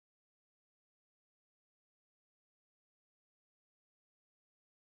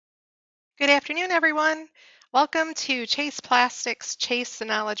Good afternoon, everyone. Welcome to Chase Plastics Chase the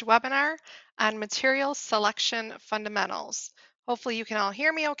Knowledge webinar on Material Selection Fundamentals. Hopefully you can all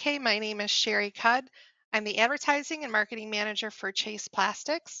hear me okay. My name is Sherry Cudd. I'm the Advertising and Marketing Manager for Chase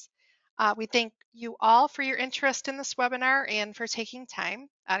Plastics. We thank you all for your interest in this webinar and for taking time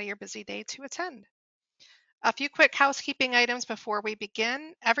out of your busy day to attend. A few quick housekeeping items before we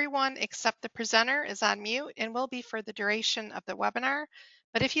begin. Everyone except the presenter is on mute and will be for the duration of the webinar.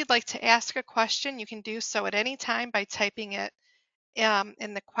 But if you'd like to ask a question, you can do so at any time by typing it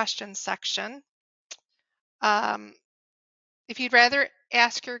in the question section. If you'd rather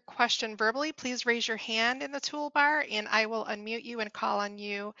ask your question verbally, please raise your hand in the toolbar and I will unmute you and call on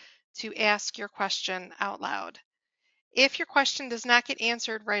you to ask your question out loud. If your question does not get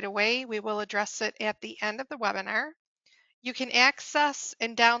answered right away, we will address it at the end of the webinar. You can access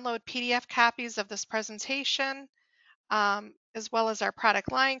and download PDF copies of this presentation, as well as our product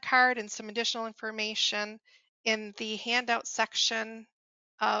line card and some additional information in the handout section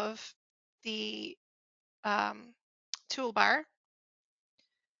of the toolbar.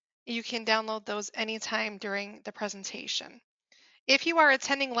 You can download those anytime during the presentation. If you are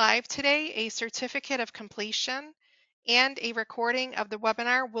attending live today, a certificate of completion and a recording of the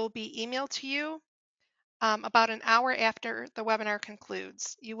webinar will be emailed to you about an hour after the webinar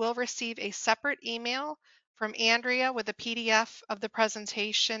concludes. You will receive a separate email from Andrea with a PDF of the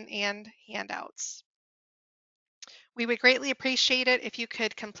presentation and handouts. We would greatly appreciate it if you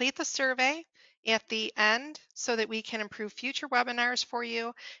could complete the survey at the end so that we can improve future webinars for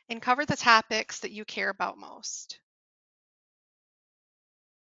you and cover the topics that you care about most.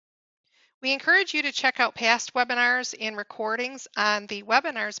 We encourage you to check out past webinars and recordings on the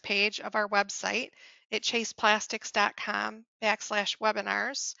webinars page of our website at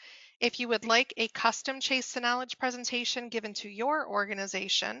chaseplastics.com/webinars. If you would like a custom Chase the Knowledge presentation given to your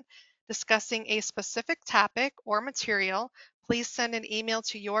organization discussing a specific topic or material, please send an email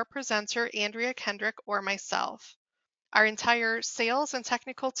to your presenter, Andrea Kendrick, or myself. Our entire sales and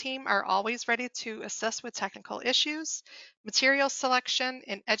technical team are always ready to assist with technical issues, material selection,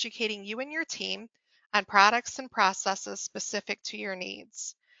 and educating you and your team on products and processes specific to your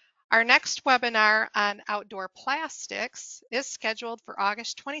needs. Our next webinar on outdoor plastics is scheduled for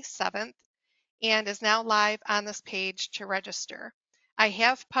August 27th and is now live on this page to register. I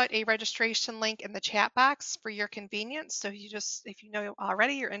have put a registration link in the chat box for your convenience. So if you know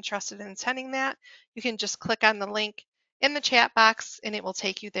already you're interested in attending that, you can just click on the link in the chat box and it will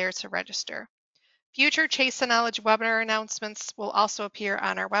take you there to register. Future Chase the Knowledge webinar announcements will also appear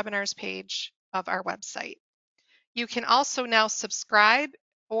on our webinars page of our website. You can also now subscribe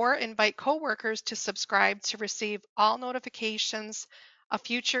or invite coworkers to subscribe to receive all notifications of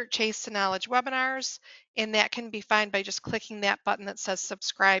future Chase the Knowledge webinars, and that can be found by just clicking that button that says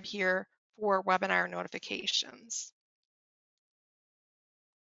subscribe here for webinar notifications.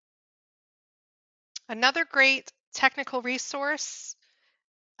 Another great technical resource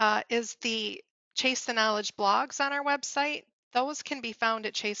is the Chase the Knowledge blogs on our website. Those can be found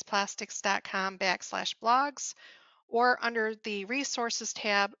at chaseplastics.com/blogs or under the resources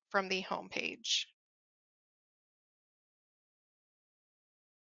tab from the homepage.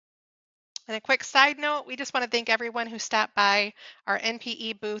 And a quick side note, we just want to thank everyone who stopped by our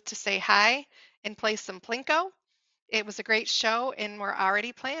NPE booth to say hi and play some Plinko. It was a great show and we're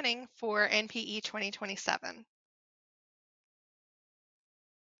already planning for NPE 2027.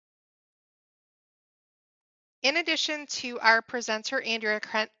 In addition to our presenter, Andrea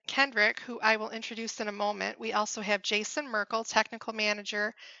Kendrick, who I will introduce in a moment, we also have Jason Merkel, Technical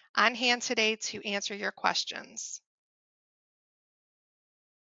Manager, on hand today to answer your questions.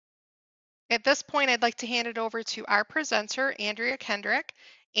 At this point, I'd like to hand it over to our presenter, Andrea Kendrick.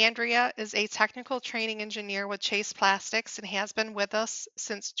 Andrea is a technical training engineer with Chase Plastics and has been with us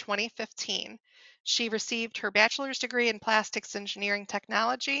since 2015. She received her bachelor's degree in plastics engineering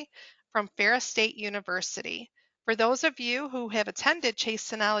technology from Ferris State University. For those of you who have attended Chase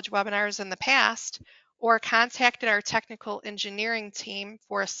the Knowledge webinars in the past or contacted our technical engineering team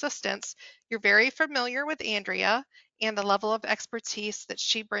for assistance, you're very familiar with Andrea and the level of expertise that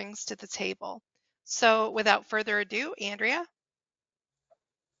she brings to the table. So without further ado, Andrea.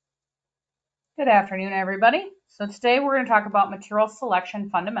 Good afternoon, everybody. So today we're going to talk about material selection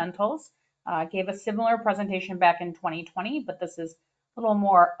fundamentals. Gave a similar presentation back in 2020, but this is a little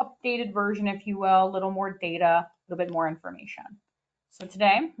more updated version, if you will, a little more data, a little bit more information. So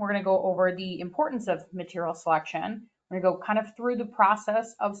today we're going to go over the importance of material selection. We're going to go kind of through the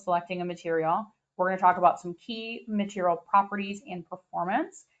process of selecting a material. We're going to talk about some key material properties and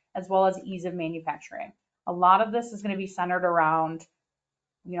performance, as well as ease of manufacturing. A lot of this is going to be centered around,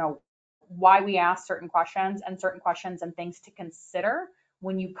 why we ask certain questions and things to consider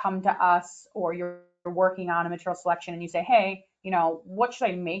when you come to us or you're working on a material selection and you say, hey, what should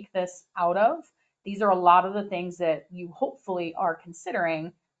I make this out of? These are a lot of the things that you hopefully are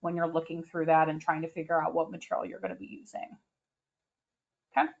considering when you're looking through that and trying to figure out what material you're going to be using.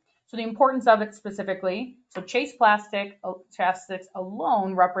 Okay, so the importance of it specifically. So Chase Plastics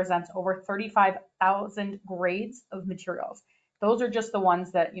alone represents over 35,000 grades of materials. Those are just the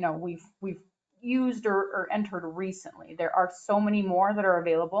ones that we've used or entered recently. There are so many more that are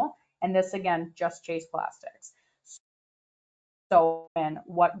available, and this again just Chase Plastics. So, and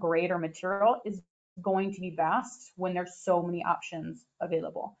what grade or material is going to be best when there's so many options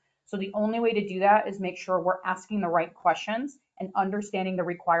available. So the only way to do that is make sure we're asking the right questions and understanding the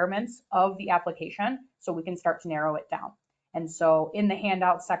requirements of the application so we can start to narrow it down. And so in the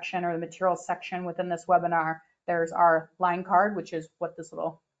handout section or the materials section within this webinar, there's our line card, which is what this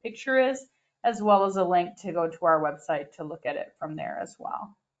little picture is, as well as a link to go to our website to look at it from there as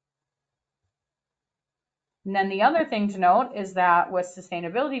well. And then the other thing to note is that with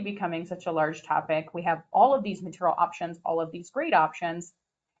sustainability becoming such a large topic, we have all of these material options, all of these grade options,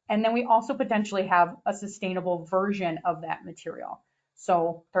 and then we also potentially have a sustainable version of that material.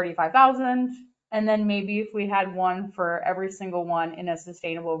 So 35,000, and then maybe if we had one for every single one in a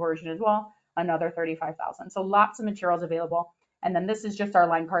sustainable version as well, another 35,000. So lots of materials available. And then this is just our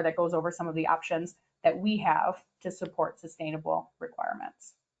line card that goes over some of the options that we have to support sustainable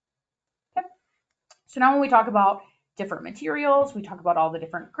requirements. Okay. So now when we talk about different materials, we talk about all the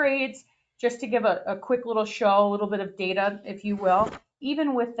different grades, just to give a quick little show, a little bit of data, if you will,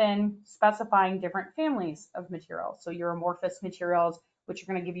 even within specifying different families of materials. So your amorphous materials, which are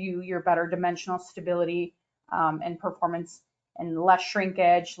going to give you your better dimensional stability and performance and less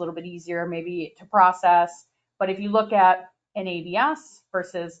shrinkage, a little bit easier maybe to process. But if you look at an ABS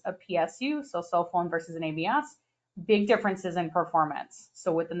versus a PSU, so sulfone versus an ABS, big differences in performance.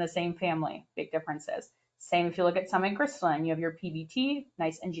 So within the same family, big differences. Same if you look at semi-crystalline, you have your PBT,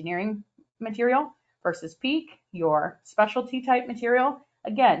 nice engineering material, versus PEEK, your specialty type material.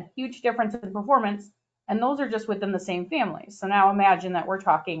 Again, huge difference in performance, and those are just within the same family. So now imagine that we're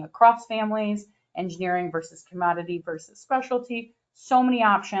talking across families, engineering versus commodity versus specialty, so many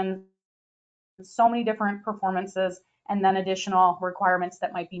options, so many different performances, and then additional requirements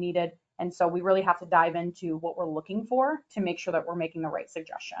that might be needed. And so we really have to dive into what we're looking for to make sure that we're making the right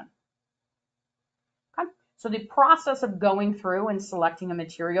suggestion. Okay. So the process of going through and selecting a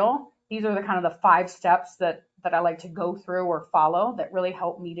material, these are the kind of the 5 steps that I like to go through or follow that really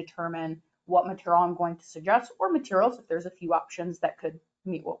help me determine what material I'm going to suggest, or materials if there's a few options that could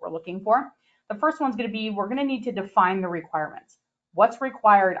meet what we're looking for. The first one's going to be, we're going to need to define the requirements. What's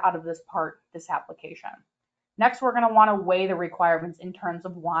required out of this part, this application? Next, we're going to want to weigh the requirements in terms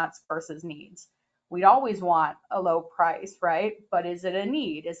of wants versus needs. We'd always want a low price, right? But is it a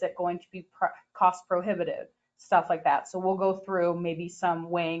need? Is it going to be cost prohibitive? Stuff like that. So we'll go through maybe some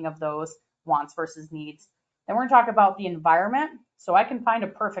weighing of those wants versus needs. Then we're going to talk about the environment. So I can find a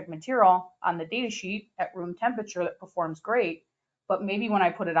perfect material on the data sheet at room temperature that performs great, but maybe when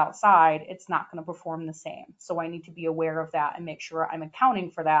I put it outside, it's not going to perform the same. So I need to be aware of that and make sure I'm accounting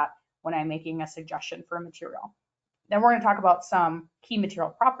for that when I'm making a suggestion for a material. Then we're going to talk about some key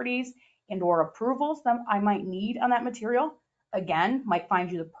material properties and or approvals that I might need on that material. Again, might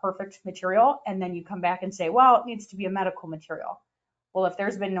find you the perfect material, and then you come back and say, well, it needs to be a medical material. Well, if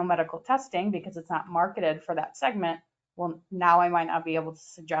there's been no medical testing because it's not marketed for that segment, well, now I might not be able to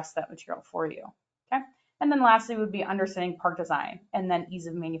suggest that material for you. Okay. And then lastly would be understanding part design and then ease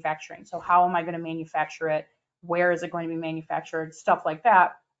of manufacturing. So how am I going to manufacture it? Where is it going to be manufactured? Stuff like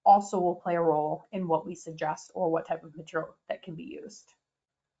that also will play a role in what we suggest or what type of material that can be used.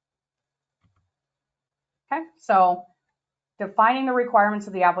 Okay, so defining the requirements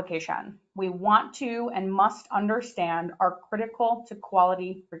of the application. We want to and must understand our critical to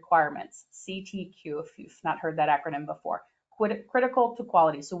quality requirements, CTQ, if you've not heard that acronym before. Critical to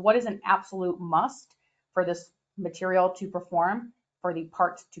quality. So what is an absolute must for this material to perform, for the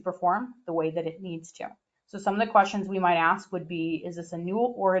part to perform the way that it needs to? So some of the questions we might ask would be, is this a new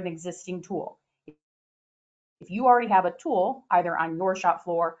or an existing tool? If you already have a tool, either on your shop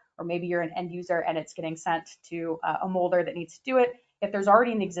floor or maybe you're an end user and it's getting sent to a molder that needs to do it, if there's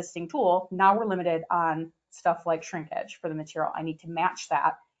already an existing tool, now we're limited on stuff like shrinkage for the material. I need to match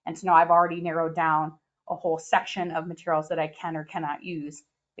that. And so now I've already narrowed down a whole section of materials that I can or cannot use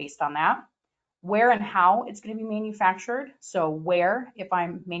based on that. Where and how it's going to be manufactured. So where, if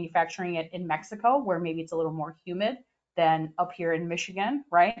I'm manufacturing it in Mexico, where maybe it's a little more humid than up here in Michigan,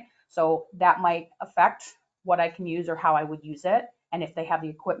 right? So that might affect what I can use or how I would use it. and if they have the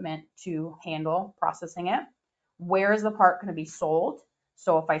equipment to handle processing it. Where is the part going to be sold?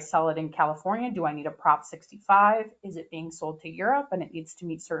 So if I sell it in California, do I need a Prop 65? Is it being sold to Europe and it needs to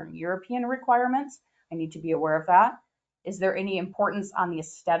meet certain European requirements? I need to be aware of that. Is there any importance on the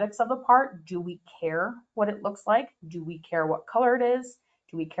aesthetics of the part? Do we care what it looks like? Do we care what color it is?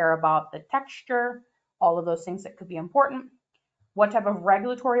 Do we care about the texture? All of those things that could be important. What type of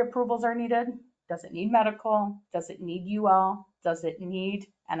regulatory approvals are needed? Does it need medical? Does it need UL? Does it need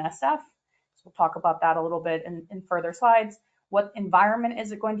NSF? So we'll talk about that a little bit in further slides. What environment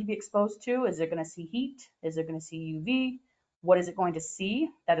is it going to be exposed to? Is it going to see heat? Is it going to see UV? What is it going to see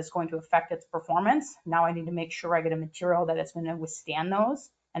that is going to affect its performance? Now I need to make sure I get a material that is going to withstand those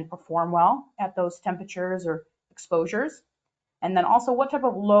and perform well at those temperatures or exposures. And then also, what type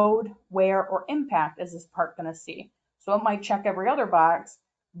of load, wear, or impact is this part going to see? So it might check every other box,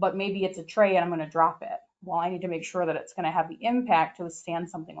 but maybe it's a tray and I'm going to drop it. Well, I need to make sure that it's going to have the impact to withstand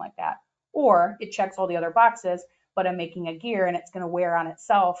something like that. Or it checks all the other boxes, but I'm making a gear and it's going to wear on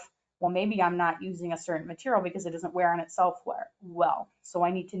itself. Well, maybe I'm not using a certain material because it doesn't wear on itself well. So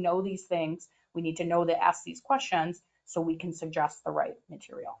I need to know these things. We need to know to ask these questions so we can suggest the right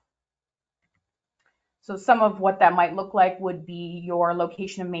material. So some of what that might look like would be your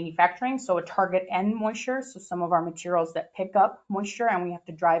location of manufacturing. So a target end moisture. So some of our materials that pick up moisture and we have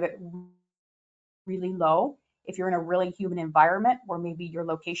to drive it really low. If you're in a really humid environment where maybe your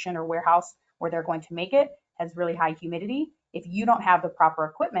location or warehouse where they're going to make it has really high humidity, if you don't have the proper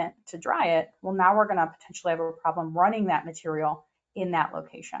equipment to dry it, well, now we're going to potentially have a problem running that material in that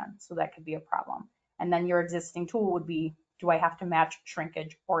location. So that could be a problem. And then your existing tool would be, do I have to match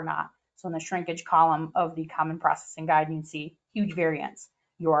shrinkage or not? So in the shrinkage column of the Common Processing Guide, you can see huge variance.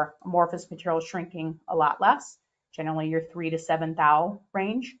 Your amorphous material is shrinking a lot less, generally your 3 to 7 thou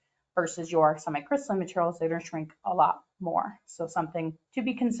range, versus your semi-crystalline materials that are going to shrink a lot more. So something to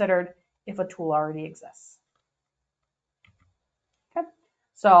be considered if a tool already exists. Okay,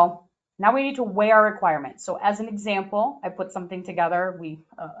 so now we need to weigh our requirements. So as an example, I put something together,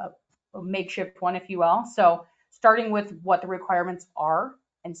 a makeshift one, if you will. So starting with what the requirements are.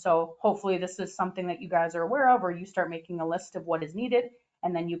 And so hopefully this is something that you guys are aware of, or you start making a list of what is needed.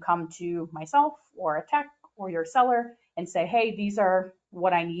 And then you come to myself or a tech or your seller and say, hey, these are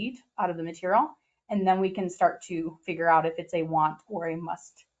what I need out of the material. And then we can start to figure out if it's a want or a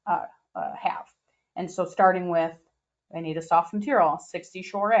must have. And so starting with, I need a soft material, 60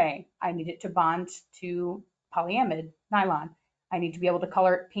 Shore A. I need it to bond to polyamide nylon. I need to be able to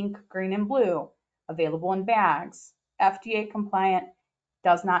color it pink, green, and blue. Available in bags. FDA compliant,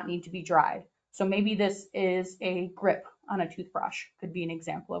 does not need to be dried. So maybe this is a grip on a toothbrush. Could be an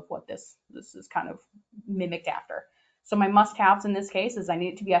example of what this is kind of mimicked after. So my must-haves in this case is I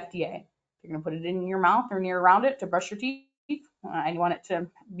need it to be FDA. You're going to put it in your mouth or near around it to brush your teeth. I want it to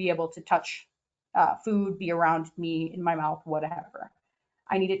be able to touch food, be around me, in my mouth, whatever.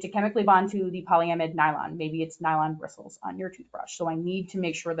 I need it to chemically bond to the polyamide nylon. Maybe it's nylon bristles on your toothbrush. So I need to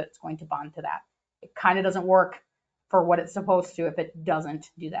make sure that it's going to bond to that. It kind of doesn't work for what it's supposed to if it doesn't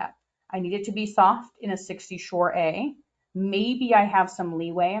do that. I need it to be soft in a 60 Shore A. Maybe I have some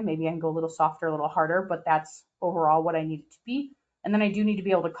leeway. Maybe I can go a little softer, a little harder, but that's overall what I need it to be. And then I do need to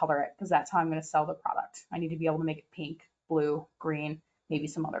be able to color it because that's how I'm going to sell the product. I need to be able to make it pink, blue, green, maybe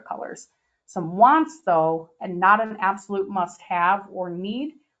some other colors. Some wants though, and not an absolute must have or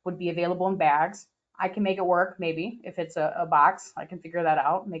need, would be available in bags. I can make it work maybe. If it's a box, I can figure that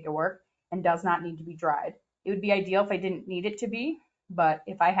out, make it work, and does not need to be dried. It would be ideal if I didn't need it to be, but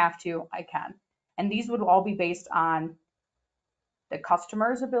if I have to, I can. And these would all be based on the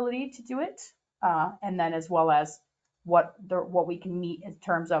customer's ability to do it, and then as well as what we can meet in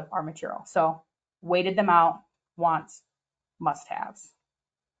terms of our material. So weighted them out, wants, must-haves.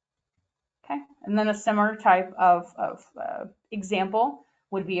 Okay, and then a similar type of example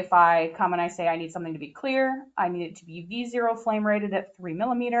would be if I come and I say I need something to be clear, I need it to be V0 flame rated at 3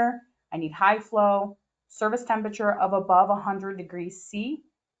 millimeter, I need high flow, service temperature of above 100 degrees C,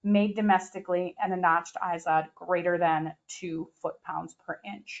 made domestically, and a notched IZOD greater than 2 foot-pounds per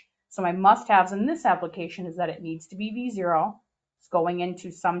inch. So my must-haves in this application is that it needs to be V0. It's going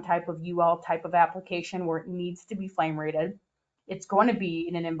into some type of UL type of application where it needs to be flame rated. It's going to be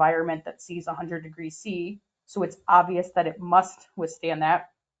in an environment that sees 100 degrees C, so it's obvious that it must withstand that,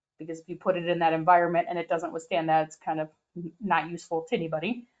 because if you put it in that environment and it doesn't withstand that, it's kind of not useful to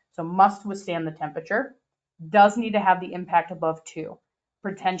anybody. So must withstand the temperature. Does need to have the impact above 2.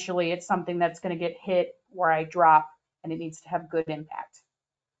 Potentially it's something that's going to get hit where I drop and it needs to have good impact.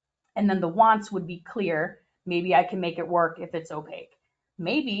 And then the wants would be clear. Maybe I can make it work if it's opaque.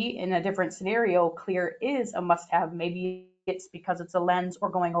 Maybe in a different scenario, clear is a must-have. Maybe it's because it's a lens or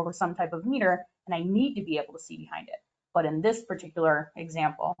going over some type of meter and I need to be able to see behind it. But in this particular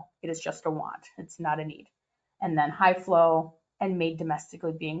example, it is just a want. It's not a need. And then high flow and made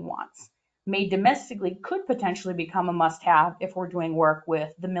domestically being wants. Made domestically could potentially become a must-have if we're doing work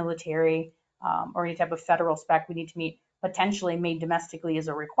with the military or any type of federal spec we need to meet. Potentially made domestically is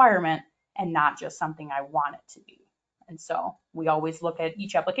a requirement and not just something I want it to be. And so we always look at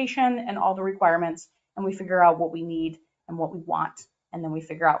each application and all the requirements, and we figure out what we need and what we want. And then we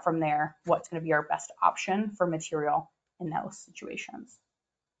figure out from there what's going to be our best option for material in those situations.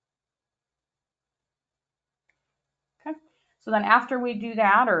 Okay, so then after we do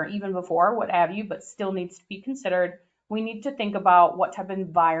that, or even before, what have you, but still needs to be considered, we need to think about what type of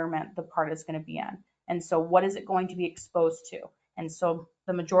environment the part is going to be in. And so what is it going to be exposed to? And so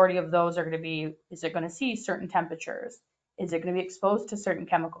the majority of those are going to be, is it going to see certain temperatures? Is it going to be exposed to certain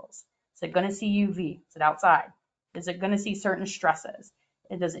chemicals? Is it going to see UV? Is it outside? Is it going to see certain stresses?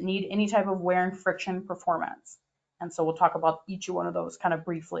 Does it need any type of wear and friction performance? And so we'll talk about each one of those kind of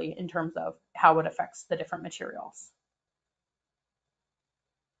briefly in terms of how it affects the different materials.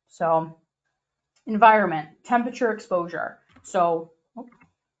 So environment, temperature, exposure. So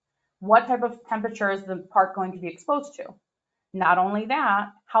what type of temperature is the part going to be exposed to? Not only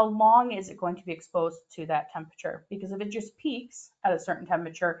that, how long is it going to be exposed to that temperature? Because if it just peaks at a certain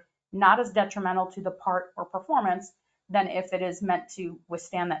temperature, not as detrimental to the part or performance than if it is meant to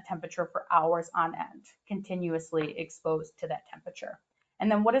withstand that temperature for hours on end, continuously exposed to that temperature.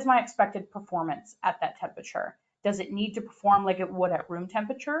 And then what is my expected performance at that temperature? Does it need to perform like it would at room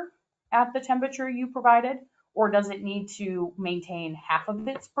temperature at the temperature you provided? Or does it need to maintain half of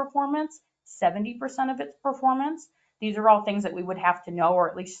its performance, 70% of its performance? These are all things that we would have to know, or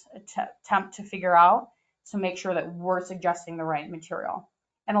at least attempt to figure out to make sure that we're suggesting the right material.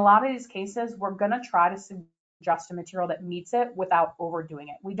 In a lot of these cases, we're going to try to suggest a material that meets it without overdoing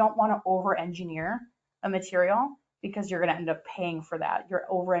it. We don't want to over-engineer a material because you're going to end up paying for that. Your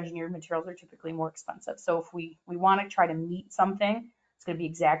over-engineered materials are typically more expensive. So if we want to try to meet something, it's going to be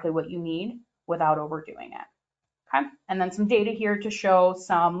exactly what you need without overdoing it. Okay, and then some data here to show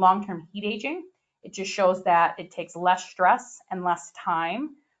some long-term heat aging. It just shows that it takes less stress and less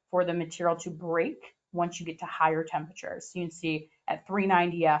time for the material to break once you get to higher temperatures. So you can see at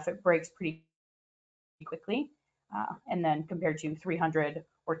 390 F, it breaks pretty quickly, and then compared to 300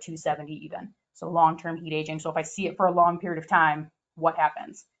 or 270 even. So long-term heat aging. So if I see it for a long period of time, what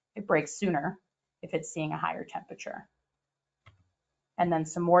happens? It breaks sooner if it's seeing a higher temperature. And then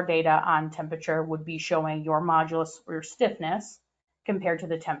some more data on temperature would be showing your modulus or your stiffness compared to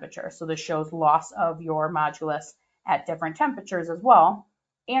the temperature. So this shows loss of your modulus at different temperatures as well,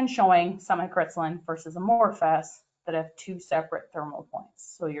 and showing semicrystalline versus amorphous that have two separate thermal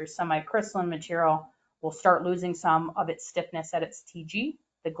points. So your semicrystalline material will start losing some of its stiffness at its TG,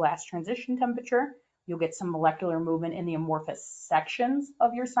 the glass transition temperature. You'll get some molecular movement in the amorphous sections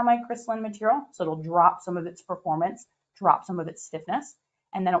of your semicrystalline material. So it'll drop some of its performance, drop some of its stiffness,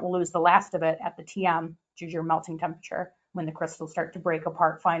 and then it will lose the last of it at the TM, which is your melting temperature, when the crystals start to break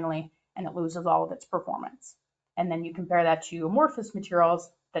apart finally, and it loses all of its performance. And then you compare that to amorphous materials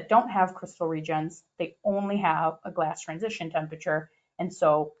that don't have crystal regions. They only have a glass transition temperature, and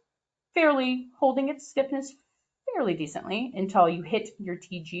so fairly holding its stiffness fairly decently until you hit your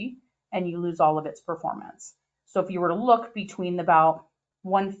TG and you lose all of its performance. So if you were to look between about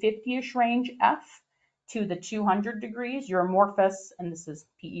 150-ish range F to the 200 degrees, your amorphous, and this is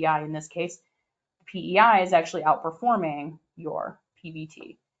PEI in this case, PEI is actually outperforming your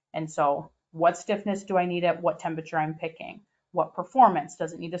PVT. And so what stiffness do I need at what temperature I'm picking? What performance?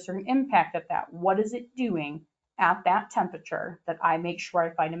 Does it need a certain impact at that? What is it doing at that temperature that I make sure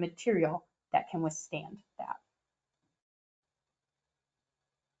I find a material that can withstand that?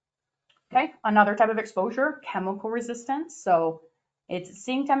 Okay, another type of exposure, chemical resistance. So it's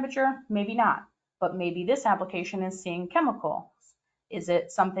seeing temperature, maybe not, but maybe this application is seeing chemicals. Is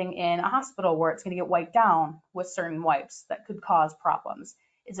it something in a hospital where it's going to get wiped down with certain wipes that could cause problems?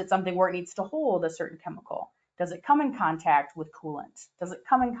 Is it something where it needs to hold a certain chemical? Does it come in contact with coolant? Does it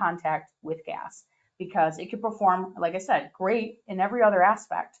come in contact with gas? Because it could perform, like I said, great in every other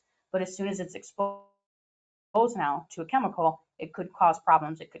aspect, but as soon as it's exposed now to a chemical, it could cause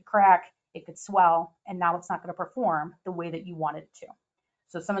problems. It could crack, it could swell, and now it's not going to perform the way that you want it to.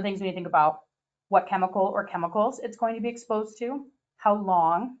 So some of the things we need to think about: what chemical or chemicals it's going to be exposed to, how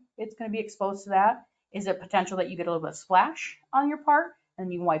long it's going to be exposed to that. Is it potential that you get a little bit of splash on your part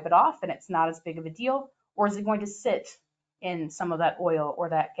and you can wipe it off and it's not as big of a deal? Or is it going to sit in some of that oil or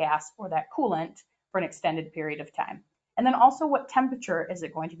that gas or that coolant for an extended period of time? And then also what temperature is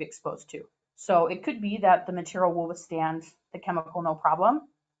it going to be exposed to? So it could be that the material will withstand the chemical no problem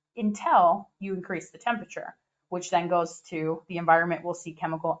until you increase the temperature, which then goes to the environment will see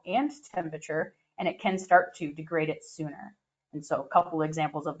chemical and temperature, and it can start to degrade it sooner. And so a couple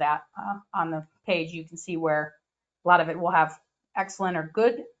examples of that on the page, you can see where a lot of it will have excellent or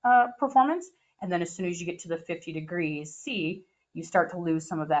good performance. And then as soon as you get to the 50 degrees C, you start to lose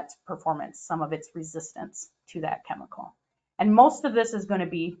some of that performance, some of its resistance to that chemical. And most of this is going to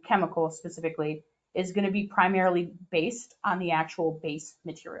be chemical specifically, is going to be primarily based on the actual base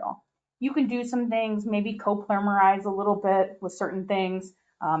material. You can do some things, maybe copolymerize a little bit with certain things,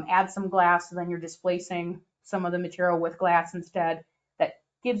 add some glass, so then you're displacing some of the material with glass instead. That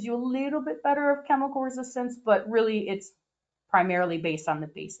gives you a little bit better of chemical resistance, but really it's primarily based on the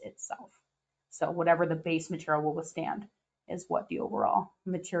base itself. So whatever the base material will withstand is what the overall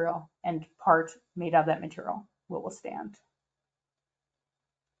material and part made of that material will withstand.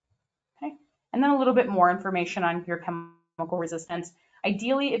 Okay, and then a little bit more information on your chemical resistance.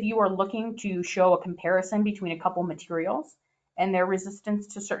 Ideally, if you are looking to show a comparison between a couple materials and their resistance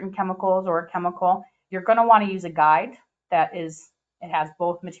to certain chemicals or a chemical, you're going to want to use a guide that it has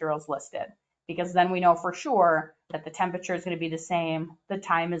both materials listed, because then we know for sure that the temperature is going to be the same, the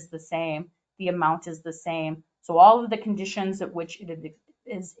time is the same, the amount is the same. So all of the conditions at which it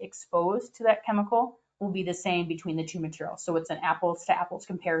is exposed to that chemical will be the same between the two materials. So it's an apples to apples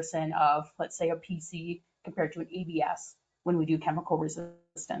comparison of, let's say, a PC compared to an ABS when we do chemical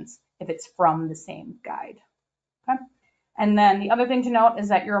resistance, if it's from the same guide. Okay. And then the other thing to note is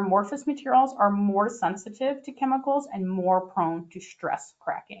that your amorphous materials are more sensitive to chemicals and more prone to stress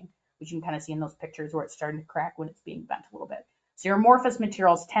cracking, which you can kind of see in those pictures where it's starting to crack when it's being bent a little bit. So your amorphous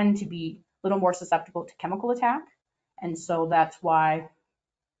materials tend to be a little more susceptible to chemical attack. And so that's why,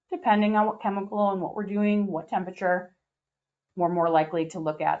 depending on what chemical and what we're doing, what temperature, we're more likely to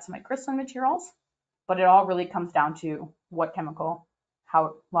look at semi-crystalline materials. But it all really comes down to what chemical,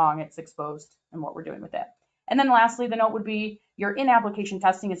 how long it's exposed, and what we're doing with it. And then lastly, the note would be your in-application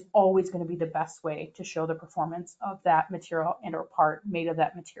testing is always going to be the best way to show the performance of that material and or part made of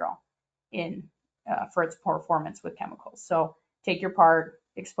that material for its performance with chemicals. So take your part,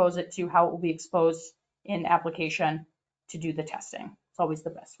 expose it to how it will be exposed in application to do the testing. It's always the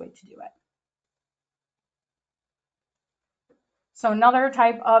best way to do it. So another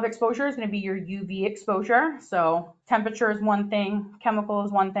type of exposure is going to be your UV exposure. So temperature is one thing, chemical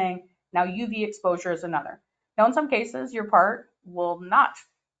is one thing. Now UV exposure is another. Now in some cases, your part will not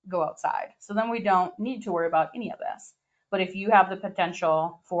go outside. So then we don't need to worry about any of this. But if you have the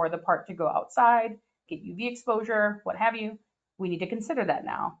potential for the part to go outside, get UV exposure, what have you, we need to consider that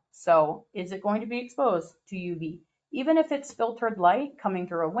now. So is it going to be exposed to UV? Even if it's filtered light coming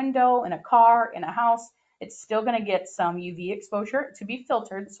through a window, in a car, in a house, it's still going to get some UV exposure to be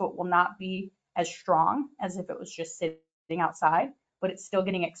filtered, so it will not be as strong as if it was just sitting outside, but it's still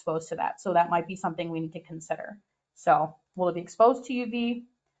getting exposed to that. So that might be something we need to consider. So will it be exposed to UV?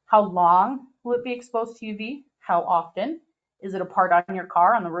 How long will it be exposed to UV? How often? Is it a part on your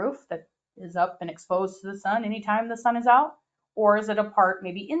car on the roof that is up and exposed to the sun anytime the sun is out? Or is it a part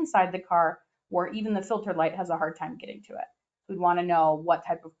maybe inside the car where even the filtered light has a hard time getting to it? We'd want to know what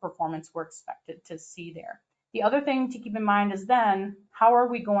type of performance we're expected to see there. The other thing to keep in mind is then, how are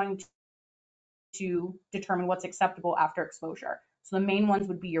we going to determine what's acceptable after exposure? So the main ones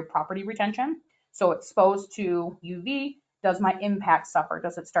would be your property retention. So exposed to UV, does my impact suffer?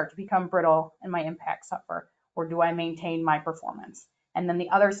 Does it start to become brittle and my impact suffer? Or do I maintain my performance? And then the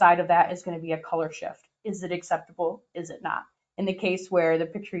other side of that is going to be a color shift. Is it acceptable? Is it not? In the case where the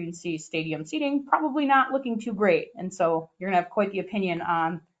picture you can see stadium seating, probably not looking too great. And so you're going to have quite the opinion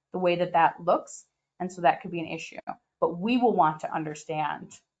on the way that that looks. And so that could be an issue. But we will want to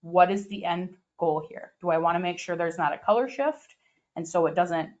understand, what is the end goal here? Do I want to make sure there's not a color shift? And so it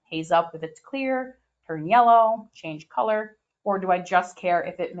doesn't haze up if it's clear, turn yellow, change color, or do I just care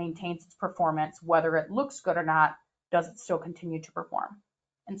if it maintains its performance, whether it looks good or not, does it still continue to perform?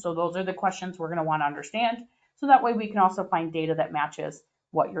 And so those are the questions we're going to want to understand. So that way we can also find data that matches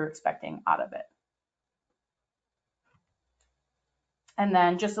what you're expecting out of it. And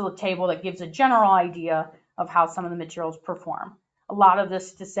then just a little table that gives a general idea of how some of the materials perform. A lot of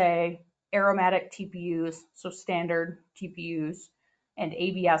this to say aromatic TPUs, so standard TPUs, and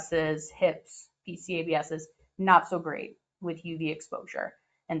ABSs, HIPs, PC ABSs, not so great with UV exposure.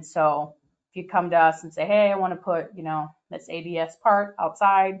 And so if you come to us and say, hey, I want to put, this ABS part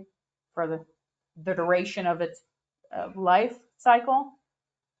outside for the duration of its life cycle,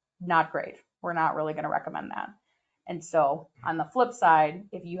 not great. We're not really going to recommend that. And so on the flip side,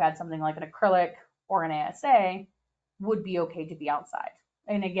 if you had something like an acrylic or an ASA, would be okay to be outside.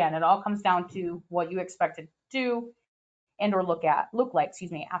 And again, it all comes down to what you expect it to do and or look like,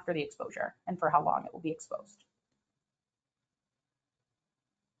 after the exposure and for how long it will be exposed.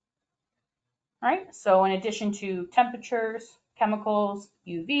 All right, so in addition to temperatures, chemicals,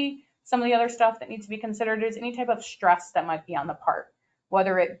 UV, some of the other stuff that needs to be considered is any type of stress that might be on the part,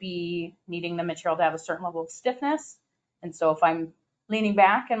 whether it be needing the material to have a certain level of stiffness. And so if I'm leaning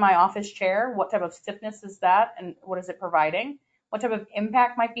back in my office chair, what type of stiffness is that and what is it providing? What type of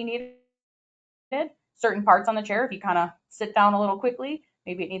impact might be needed? Certain parts on the chair, if you kind of sit down a little quickly,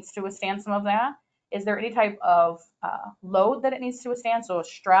 maybe it needs to withstand some of that. Is there any type of load that it needs to withstand? So a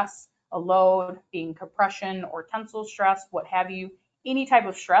stress, a load being compression or tensile stress, what have you, any type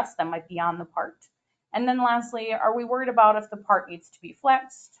of stress that might be on the part. And then lastly, are we worried about if the part needs to be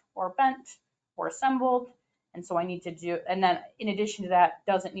flexed or bent or assembled? And so I need to do, and then in addition to that,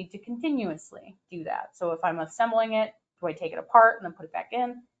 does it need to continuously do that? So if I'm assembling it, do I take it apart and then put it back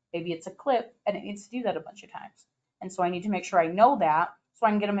in? Maybe it's a clip and it needs to do that a bunch of times. And so I need to make sure I know that so I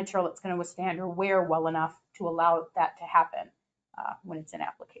can get a material that's going to withstand or wear well enough to allow that to happen when it's in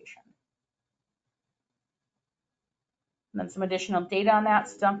application. And then some additional data on that,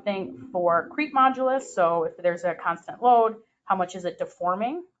 something for creep modulus. So if there's a constant load, how much is it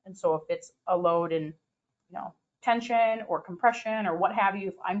deforming? And so if it's a load in, tension or compression or what have you,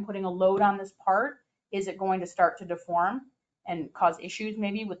 if I'm putting a load on this part, is it going to start to deform and cause issues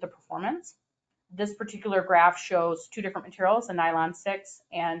maybe with the performance? This particular graph shows two different materials, a nylon 6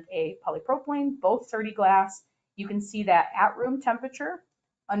 and a polypropylene, both 30 glass. You can see that at room temperature,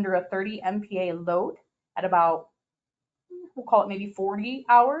 under a 30 MPa load at about, we'll call it maybe 40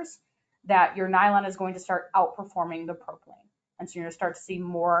 hours, that your nylon is going to start outperforming the propylene. And so you're going to start to see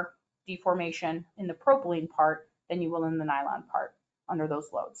more deformation in the propylene part than you will in the nylon part under those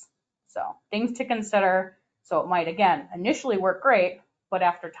loads. So things to consider. So it might, again, initially work great, but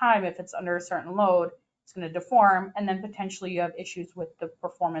after time, if it's under a certain load, it's going to deform, and then potentially you have issues with the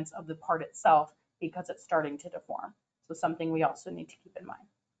performance of the part itself because it's starting to deform. So something we also need to keep in mind.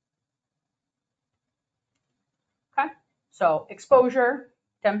 Okay, so exposure,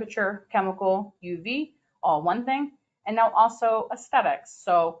 temperature, chemical, UV, all one thing. And now also aesthetics.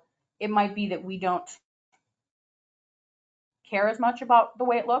 So it might be that we don't care as much about the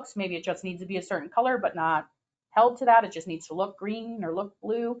way it looks. Maybe it just needs to be a certain color, but not held to that. It just needs to look green or look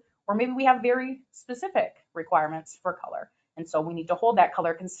blue. Or maybe we have very specific requirements for color. And so we need to hold that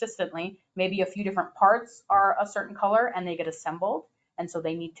color consistently. Maybe a few different parts are a certain color and they get assembled. And so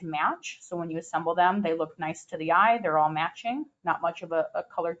they need to match. So when you assemble them, they look nice to the eye. They're all matching, not much of a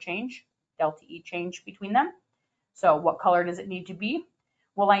color change, delta E change between them. So what color does it need to be?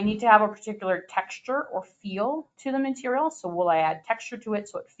 Will I need to have a particular texture or feel to the material? So will I add texture to it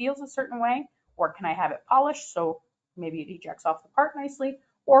so it feels a certain way? Or can I have it polished so maybe it ejects off the part nicely?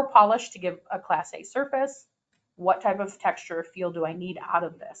 Or polished to give a Class A surface? What type of texture or feel do I need out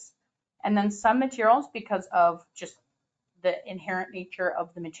of this? And then some materials, because of just the inherent nature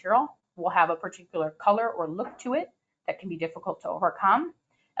of the material, will have a particular color or look to it that can be difficult to overcome,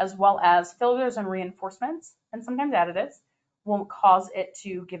 as well as fillers and reinforcements, and sometimes additives, will cause it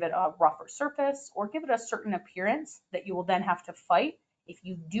to give it a rougher surface or give it a certain appearance that you will then have to fight if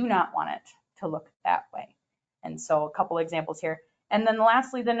you do not want it to look that way. And so a couple examples here. And then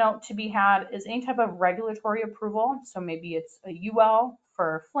lastly, the note to be had is any type of regulatory approval. So maybe it's a UL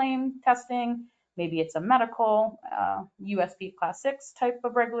for flame testing, maybe it's a medical USP Class 6 type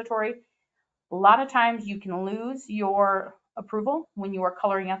of regulatory. A lot of times you can lose your approval when you are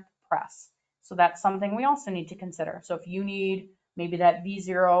coloring at the press. So that's something we also need to consider. So if you need maybe that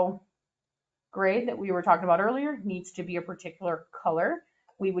V0 grade that we were talking about earlier needs to be a particular color,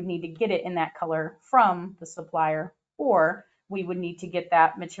 we would need to get it in that color from the supplier, or we would need to get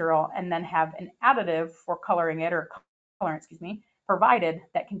that material and then have an additive for coloring it, or colorant, provided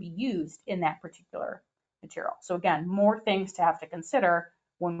that can be used in that particular material. So again, more things to have to consider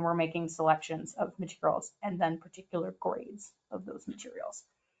when we're making selections of materials and then particular grades of those materials.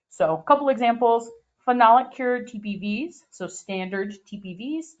 So a couple examples, phenolic cured TPVs. So standard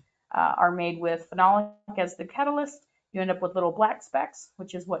TPVs are made with phenolic as the catalyst. You end up with little black specks,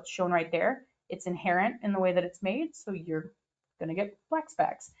 which is what's shown right there. It's inherent in the way that it's made, so you're going to get black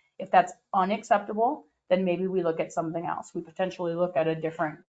specks. If that's unacceptable, then maybe we look at something else. We potentially look at a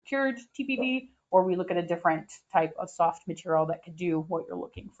different cured TPV, or we look at a different type of soft material that could do what you're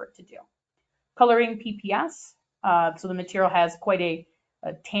looking for it to do. Coloring PPS. So the material has quite a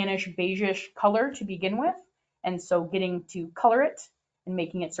tannish, beigeish color to begin with. And so getting to color it and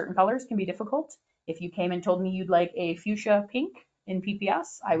making it certain colors can be difficult. If you came and told me you'd like a fuchsia pink in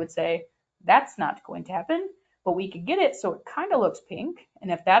PPS, I would say that's not going to happen. but we could get it so it kind of looks pink.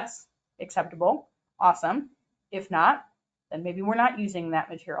 And if that's acceptable, awesome. If not, then maybe we're not using that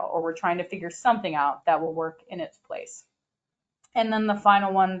material, or we're trying to figure something out that will work in its place. And then the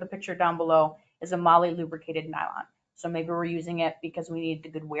final one, the picture down below, is a moly lubricated nylon. So maybe we're using it because we need the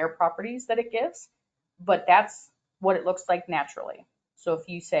good wear properties that it gives, but that's what it looks like naturally. So if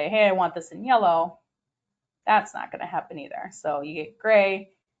you say, hey, I want this in yellow, that's not going to happen either. So you get gray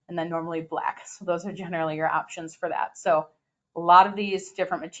and then normally black. So those are generally your options for that. So a lot of these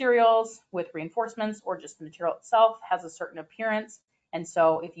different materials with reinforcements or just the material itself has a certain appearance. And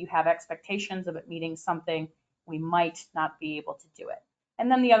so if you have expectations of it meeting something, we might not be able to do it. And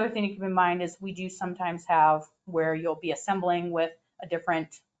then the other thing to keep in mind is we do sometimes have where you'll be assembling with a different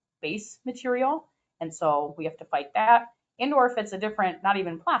base material. And so we have to fight that. And or if it's a different, not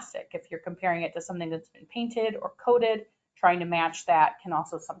even plastic, if you're comparing it to something that's been painted or coated, trying to match that can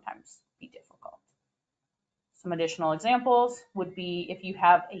also sometimes be difficult. Some additional examples would be if you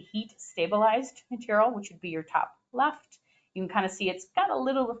have a heat stabilized material, which would be your top left. You can kind of see it's got a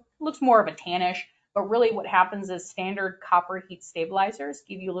little, looks more of a tannish, but really what happens is standard copper heat stabilizers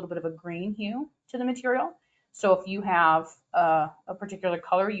give you a little bit of a green hue to the material. So if you have a particular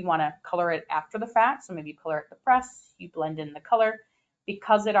color, you want to color it after the fact. So maybe you color it at the press, you blend in the color.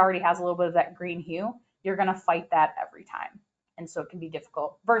 Because it already has a little bit of that green hue, you're going to fight that every time. And so it can be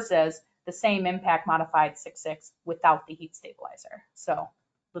difficult versus the same impact modified 6.6 without the heat stabilizer. So a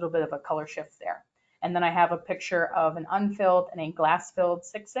little bit of a color shift there. And then I have a picture of an unfilled and a glass filled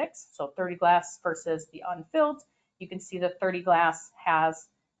 6.6. So 30 glass versus the unfilled. You can see the 30 glass has,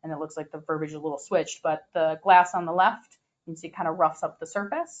 and it looks like the verbiage is a little switched, but the glass on the left, you can see kind of roughs up the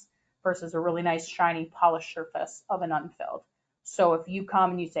surface versus a really nice shiny polished surface of an unfilled. So if you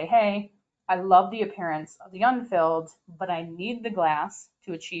come and you say, hey, I love the appearance of the unfilled, but I need the glass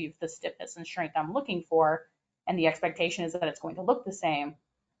to achieve the stiffness and strength I'm looking for, and the expectation is that it's going to look the same,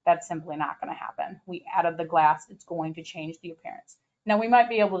 that's simply not going to happen. We added the glass, it's going to change the appearance. Now we might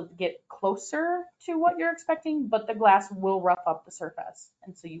be able to get closer to what you're expecting, but the glass will rough up the surface,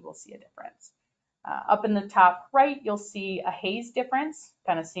 and so you will see a difference. Up in the top right, you'll see a haze difference,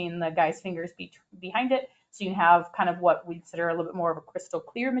 kind of seeing the guy's fingers behind it. So you have kind of what we consider a little bit more of a crystal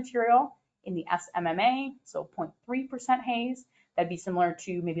clear material in the SMMA, so 0.3% haze. That'd be similar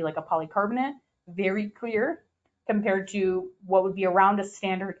to maybe like a polycarbonate, very clear, compared to what would be around a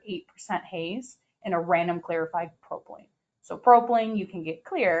standard 8% haze in a random clarified propylene. So propylene, you can get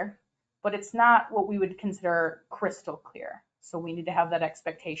clear, but it's not what we would consider crystal clear. So we need to have that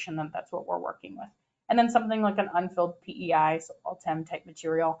expectation that that's what we're working with. And then something like an unfilled PEI, so Ultem type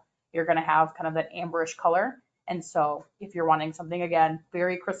material, you're going to have kind of that amberish color. And so if you're wanting something, again,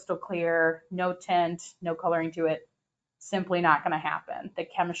 very crystal clear, no tint, no coloring to it, simply not going to happen. The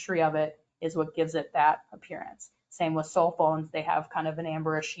chemistry of it is what gives it that appearance. Same with sulfones, they have kind of an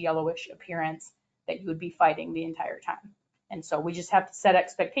amberish, yellowish appearance that you would be fighting the entire time. And so we just have to set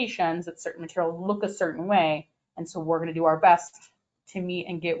expectations that certain materials look a certain way. And so we're going to do our best to meet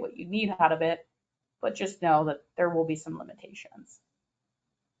and get what you need out of it, but just know that there will be some limitations.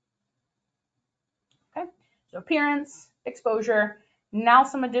 Okay, so appearance, exposure. Now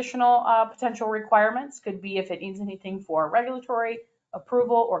some additional potential requirements could be if it needs anything for regulatory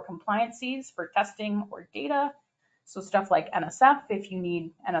approval or compliances for testing or data. So stuff like NSF, if you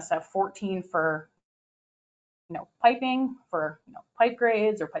need NSF 14 for piping, for pipe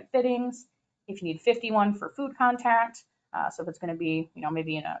grades or pipe fittings. If you need 51 for food contact, so if it's going to be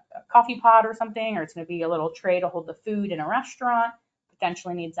maybe in a coffee pot or something, or it's going to be a little tray to hold the food in a restaurant,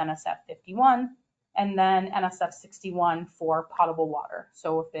 potentially needs NSF 51, and then NSF 61 for potable water.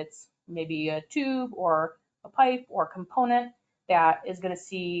 So if it's maybe a tube or a pipe or component that is going to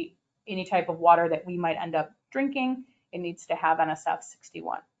see any type of water that we might end up drinking, it needs to have NSF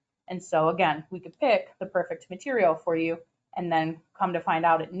 61. And so again, we could pick the perfect material for you and then come to find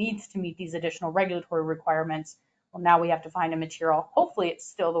out it needs to meet these additional regulatory requirements. Well, now we have to find a material. Hopefully it's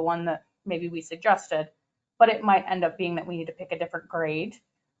still the one that maybe we suggested, but it might end up being that we need to pick a different grade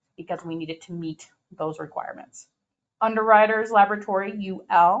because we need it to meet those requirements. Underwriters Laboratory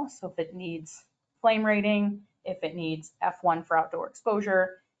UL, so if it needs flame rating, if it needs F1 for outdoor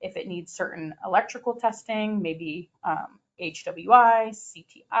exposure, if it needs certain electrical testing, maybe HWI,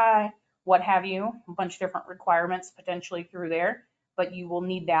 CTI, what have you, a bunch of different requirements potentially through there, but you will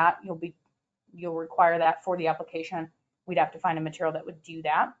need that. You'll require that for the application. We'd have to find a material that would do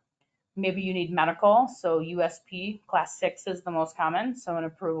that. Maybe you need medical, so USP class 6 is the most common, so an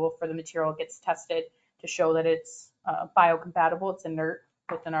approval for the material gets tested to show that it's biocompatible, it's inert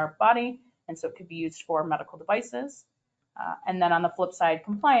within our body, and so it could be used for medical devices. And then on the flip side,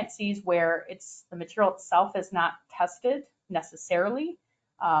 compliancies, where it's the material itself is not tested necessarily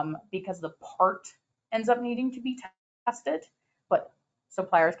because the part ends up needing to be tested, but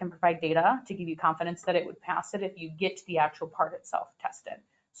suppliers can provide data to give you confidence that it would pass it if you get the actual part itself tested.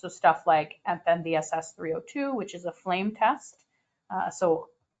 So stuff like FMVSS 302, which is a flame test. So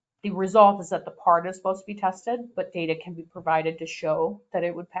the result is that the part is supposed to be tested, but data can be provided to show that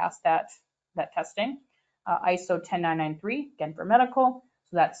it would pass that testing. ISO 10993, again for medical.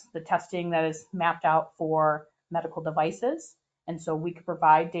 So that's the testing that is mapped out for medical devices. And so we could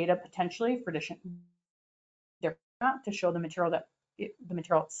provide data potentially for different to show the material that the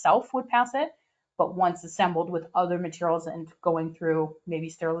material itself would pass it. But once assembled with other materials and going through maybe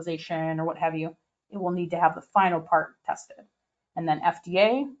sterilization or what have you, it will need to have the final part tested. And then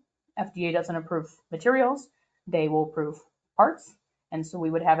FDA doesn't approve materials, they will approve parts. And so we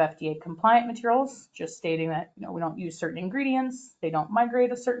would have FDA compliant materials, just stating that we don't use certain ingredients, they don't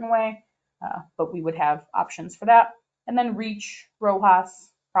migrate a certain way, but we would have options for that. And then REACH, RoHS,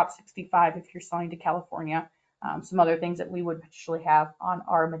 Prop 65 if you're selling to California, some other things that we would potentially have on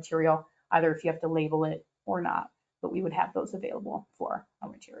our material, either if you have to label it or not, but we would have those available for our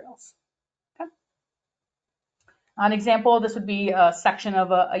materials. Okay. An example, this would be a section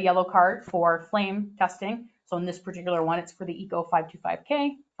of a yellow card for flame testing. So in this particular one, it's for the ECO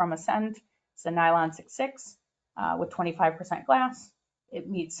 525K from Ascend. It's a nylon 6.6 with 25% glass. It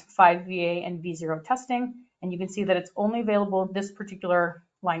meets 5VA and V0 testing. And you can see that it's only available, this particular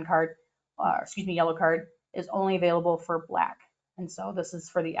line card, yellow card, is only available for black. And so this is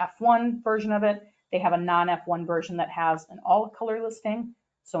for the F1 version of it. They have a non-F1 version that has an all color listing.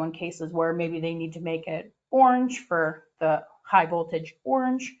 So in cases where maybe they need to make it orange for the high voltage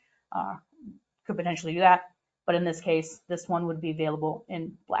orange, could potentially do that. But in this case, this one would be available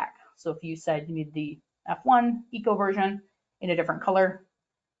in black. So if you said you need the F1 Eco version in a different color,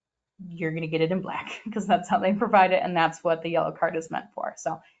 you're going to get it in black because that's how they provide it, and that's what the yellow card is meant for.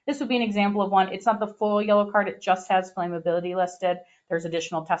 So this would be an example of one. It's not the full yellow card, it just has flammability listed. There's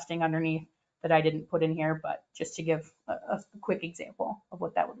additional testing underneath that I didn't put in here, but just to give a quick example of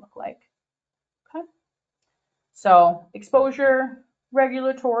what that would look like. Okay. So exposure,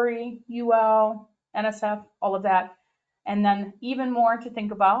 regulatory, UL, NSF, all of that. And then even more to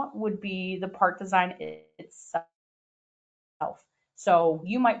think about would be the part design itself. So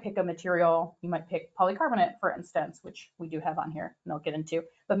you might pick a material, you might pick polycarbonate, for instance, which we do have on here and I'll get into,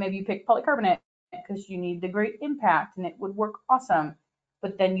 but maybe you pick polycarbonate because you need the great impact and it would work awesome.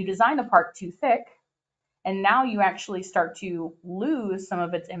 But then you design a part too thick and now you actually start to lose some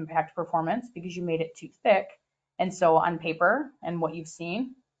of its impact performance because you made it too thick. And so on paper and what you've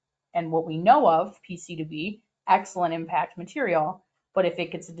seen and what we know of PC to be excellent impact material, but if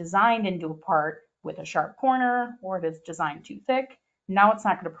it gets designed into a part with a sharp corner or it is designed too thick, now it's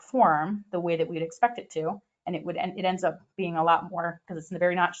not going to perform the way that we'd expect it to, and it ends up being a lot more, because it's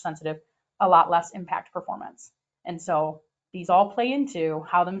very notch sensitive, a lot less impact performance. And so these all play into